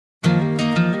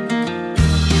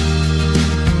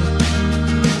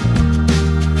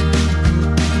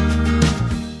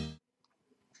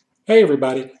Hey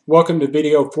everybody, welcome to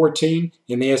video 14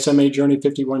 in the SMA Journey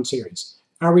 51 series.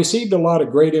 I received a lot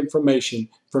of great information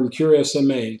from Cure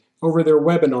SMA over their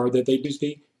webinar that they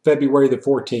did February the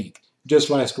 14th, just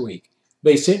last week.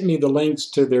 They sent me the links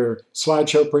to their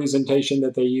slideshow presentation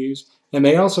that they used, and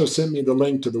they also sent me the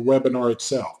link to the webinar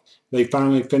itself. They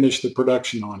finally finished the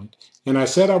production on it. And I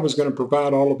said I was going to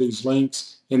provide all of these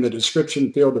links in the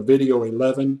description field of video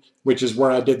 11, which is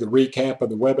where I did the recap of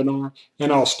the webinar,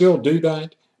 and I'll still do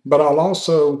that. But I'll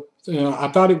also, I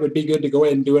thought it would be good to go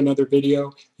ahead and do another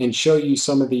video and show you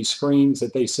some of these screens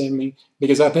that they send me,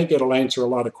 because I think it'll answer a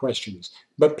lot of questions.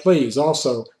 But please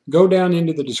also go down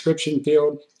into the description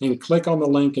field and click on the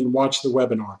link and watch the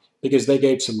webinar, because they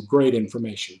gave some great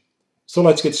information. So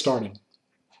let's get started.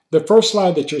 The first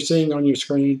slide that you're seeing on your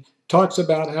screen talks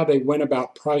about how they went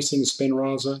about pricing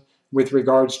Spinraza with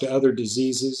regards to other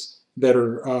diseases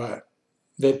that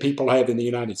people have in the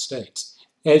United States.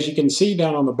 As you can see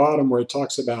down on the bottom where it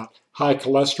talks about high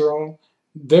cholesterol,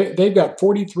 they've got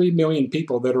 43 million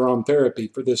people that are on therapy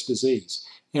for this disease.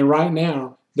 And right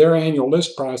now, their annual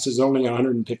list price is only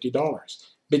 $150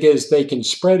 because they can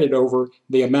spread it over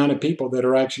the amount of people that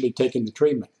are actually taking the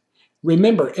treatment.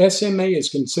 Remember, SMA is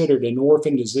considered an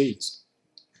orphan disease.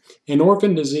 An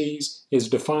orphan disease is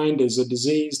defined as a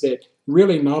disease that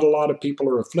really not a lot of people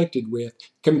are afflicted with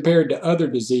compared to other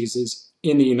diseases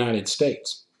in the United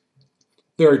States.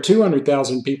 There are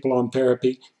 200,000 people on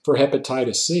therapy for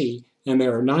hepatitis C, and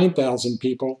there are 9,000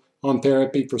 people on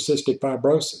therapy for cystic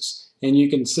fibrosis. And you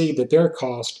can see that their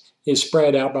cost is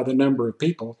spread out by the number of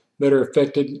people that are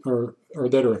affected or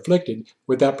that are afflicted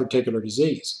with that particular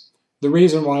disease. The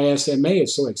reason why SMA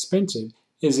is so expensive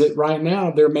is that right now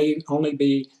there may only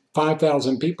be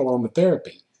 5,000 people on the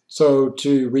therapy. So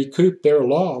to recoup their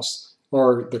loss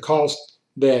or the cost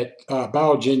that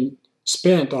Biogen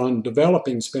spent on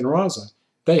developing Spinraza,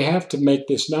 they have to make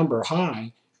this number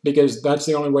high because that's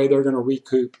the only way they're going to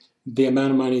recoup the amount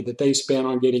of money that they spent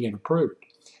on getting it approved.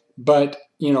 But,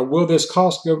 will this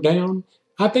cost go down?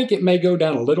 I think it may go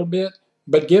down a little bit,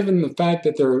 but given the fact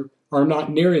that there are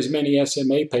not near as many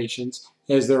SMA patients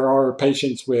as there are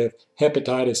patients with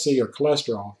hepatitis C or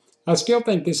cholesterol, I still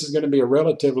think this is going to be a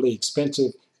relatively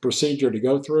expensive procedure to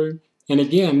go through. And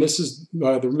again, this is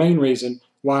the main reason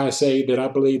why I say that I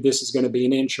believe this is going to be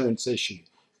an insurance issue,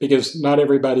 because not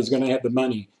everybody's going to have the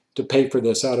money to pay for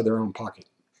this out of their own pocket.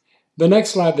 The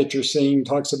next slide that you're seeing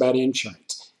talks about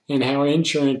insurance and how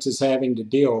insurance is having to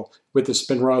deal with the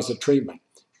Spinraza treatment.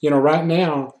 Right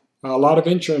now, a lot of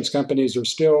insurance companies are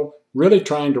still really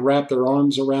trying to wrap their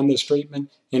arms around this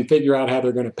treatment and figure out how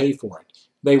they're going to pay for it.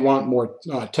 They want more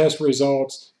test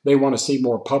results. They want to see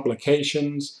more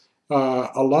publications.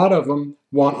 A lot of them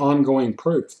want ongoing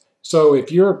proof. So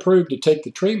if you're approved to take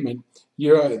the treatment,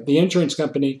 the insurance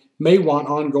company may want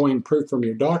ongoing proof from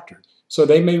your doctor. So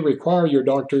they may require your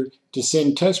doctor to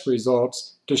send test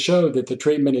results to show that the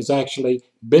treatment is actually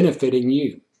benefiting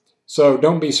you. So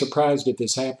don't be surprised if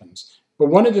this happens. But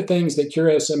one of the things that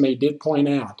Cure SMA did point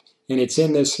out, and it's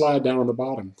in this slide down on the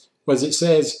bottom, was it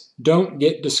says, don't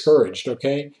get discouraged,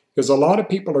 okay? Because a lot of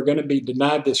people are going to be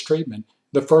denied this treatment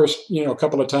the first,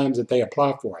 couple of times that they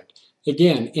apply for it.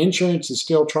 Again, insurance is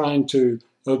still trying to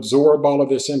absorb all of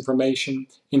this information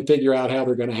and figure out how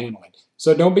they're going to handle it.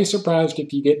 So don't be surprised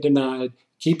if you get denied.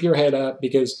 Keep your head up,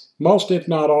 because most, if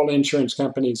not all, insurance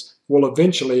companies will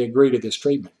eventually agree to this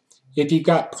treatment. If you've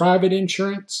got private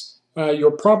insurance,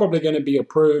 you're probably going to be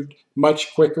approved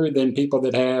much quicker than people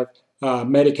that have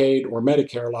Medicaid or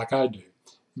Medicare like I do.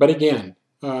 But again,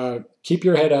 keep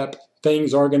your head up.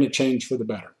 Things are going to change for the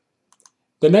better.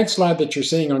 The next slide that you're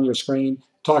seeing on your screen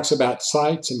talks about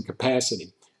sites and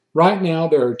capacity. Right now,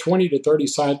 there are 20 to 30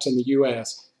 sites in the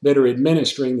U.S. that are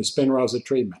administering the Spinraza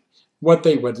treatment. What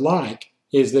they would like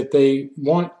is that they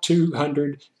want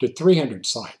 200 to 300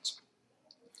 sites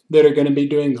that are going to be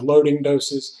doing the loading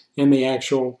doses and the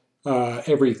actual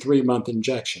every 3-month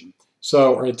injection.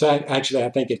 Or it's actually, I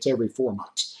think it's every 4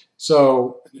 months.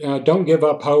 So don't give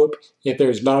up hope if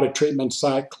there's not a treatment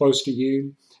site close to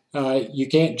you. You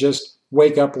can't just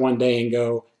wake up one day and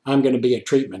go, I'm going to be a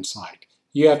treatment site.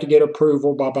 You have to get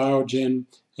approval by Biogen,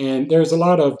 and there's a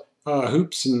lot of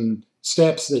hoops and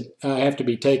steps that have to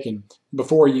be taken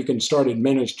before you can start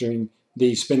administering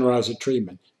the Spinraza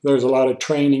treatment. There's a lot of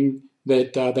training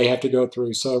that they have to go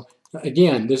through. So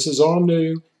again, this is all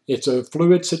new. It's a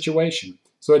fluid situation,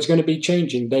 so it's going to be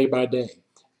changing day by day.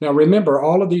 Now remember,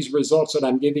 all of these results that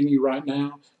I'm giving you right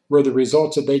now were the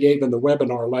results that they gave in the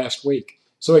webinar last week.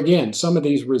 So again, some of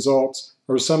these results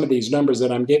or some of these numbers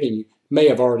that I'm giving you may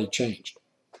have already changed.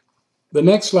 The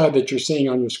next slide that you're seeing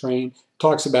on your screen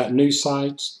talks about new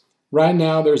sites. Right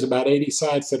now, there's about 80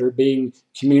 sites that are being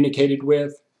communicated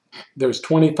with. There's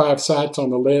 25 sites on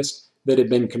the list that have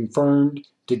been confirmed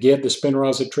to give the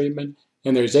Spinraza treatment,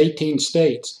 and there's 18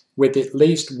 states with at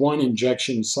least one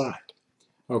injection site.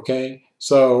 Okay,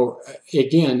 so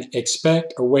again,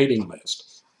 expect a waiting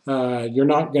list. You're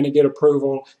not going to get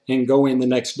approval and go in the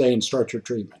next day and start your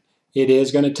treatment. It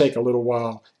is going to take a little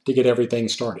while to get everything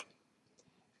started.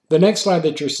 The next slide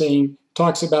that you're seeing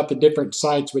talks about the different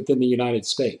sites within the United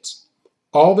States.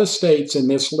 All the states in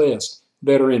this list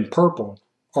that are in purple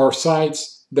are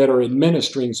sites that are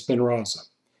administering Spinraza.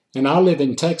 And I live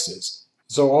in Texas,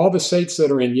 so all the states that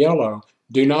are in yellow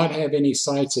do not have any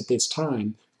sites at this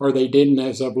time, or they didn't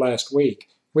as of last week,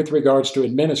 with regards to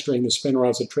administering the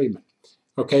Spinraza treatment.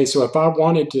 Okay, so if I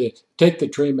wanted to take the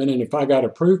treatment and if I got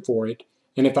approved for it,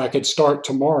 and if I could start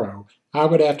tomorrow, I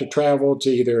would have to travel to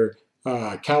either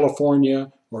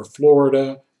California or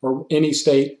Florida or any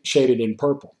state shaded in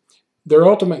purple. Their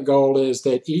ultimate goal is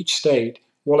that each state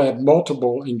will have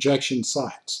multiple injection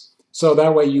sites. So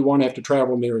that way you won't have to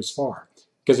travel near as far.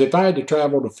 Because if I had to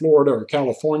travel to Florida or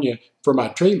California for my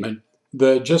treatment,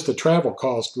 just the travel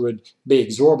cost would be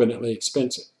exorbitantly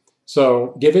expensive.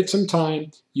 So give it some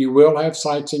time. You will have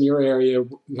sites in your area.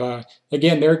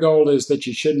 Again, their goal is that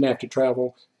you shouldn't have to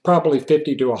travel probably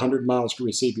 50 to 100 miles to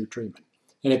receive your treatment.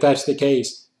 And if that's the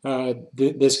case,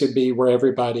 this could be where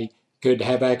everybody could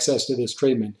have access to this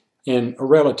treatment in a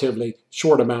relatively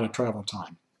short amount of travel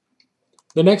time.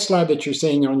 The next slide that you're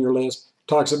seeing on your list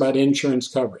talks about insurance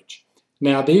coverage.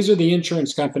 Now, these are the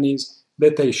insurance companies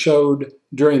that they showed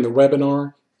during the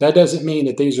webinar. That doesn't mean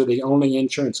that these are the only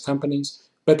insurance companies,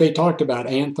 but they talked about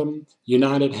Anthem,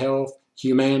 United Health,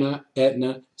 Humana,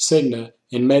 Aetna, Cigna,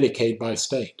 and Medicaid by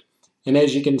state. And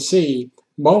as you can see,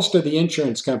 most of the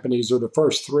insurance companies, or the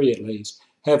first three at least,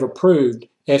 have approved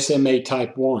SMA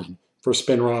type 1 for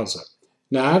Spinraza.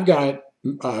 Now, I've got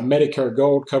Medicare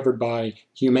Gold covered by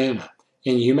Humana,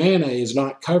 and Humana is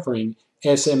not covering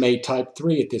SMA type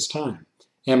 3 at this time.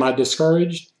 Am I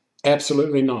discouraged?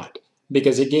 Absolutely not.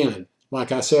 Because again,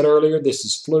 like I said earlier, this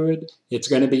is fluid. It's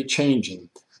going to be changing.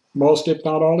 Most, if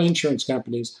not all, insurance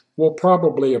companies will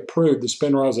probably approve the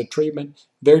Spinraza treatment.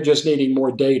 They're just needing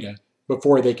more data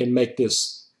before they can make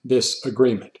this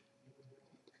agreement.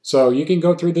 So you can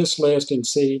go through this list and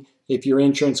see if your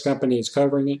insurance company is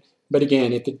covering it. But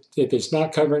again, if it's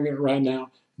not covering it right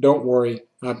now, don't worry.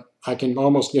 I can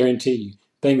almost guarantee you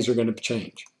things are going to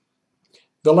change.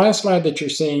 The last slide that you're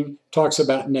seeing talks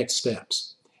about next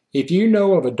steps. If you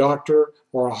know of a doctor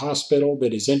or a hospital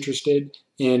that is interested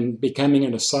in becoming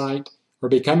a site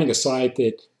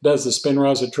that does the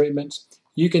Spinraza treatments,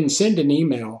 you can send an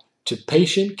email to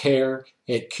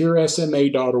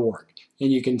patientcare@curesma.org,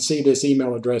 and you can see this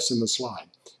email address in the slide.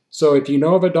 So if you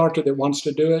know of a doctor that wants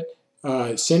to do it,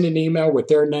 send an email with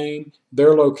their name,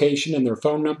 their location, and their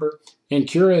phone number, and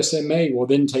Cure SMA will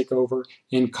then take over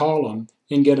and call them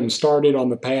and get them started on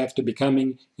the path to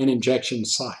becoming an injection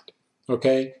site.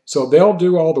 Okay, so they'll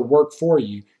do all the work for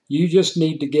you. You just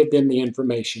need to give them the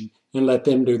information and let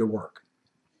them do the work.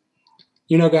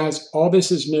 You know, guys, all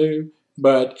this is new,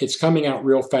 but it's coming out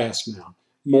real fast now.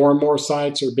 More and more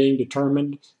sites are being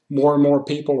determined. More and more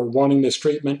people are wanting this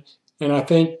treatment. And I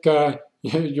think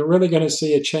you're really going to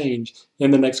see a change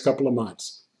in the next couple of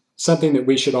months. Something that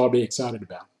we should all be excited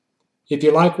about. If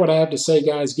you like what I have to say,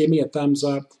 guys, give me a thumbs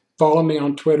up. Follow me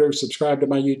on Twitter. Subscribe to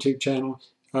my YouTube channel.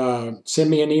 Send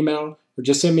me an email or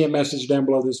just send me a message down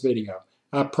below this video.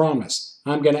 I promise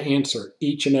I'm going to answer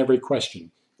each and every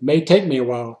question. It may take me a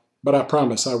while, but I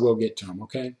promise I will get to them,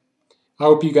 okay? I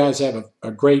hope you guys have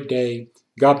a great day.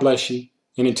 God bless you,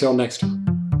 and until next time.